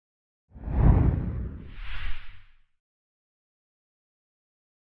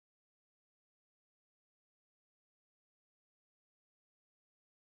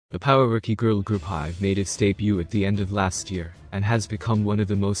The power rookie girl group IVE made its debut at the end of last year, and has become one of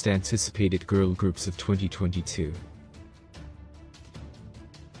the most anticipated girl groups of 2022.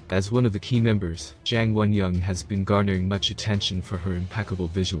 As one of the key members, Jang has been garnering much attention for her impeccable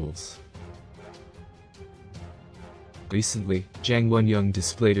visuals. Recently, Jang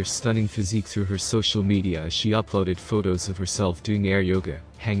displayed her stunning physique through her social media as she uploaded photos of herself doing air yoga,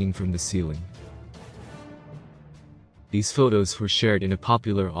 hanging from the ceiling. These photos were shared in a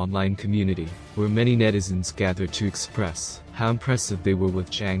popular online community, where many netizens gathered to express how impressive they were with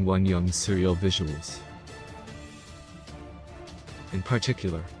Jang Wonyoung's surreal visuals. In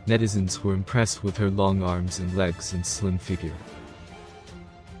particular, netizens were impressed with her long arms and legs and slim figure.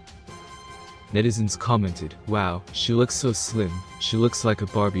 Netizens commented, "Wow, she looks so slim, she looks like a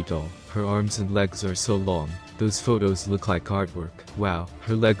Barbie doll, her arms and legs are so long, those photos look like artwork, wow,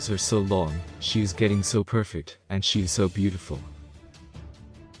 her legs are so long, she is getting so perfect, and she is so beautiful."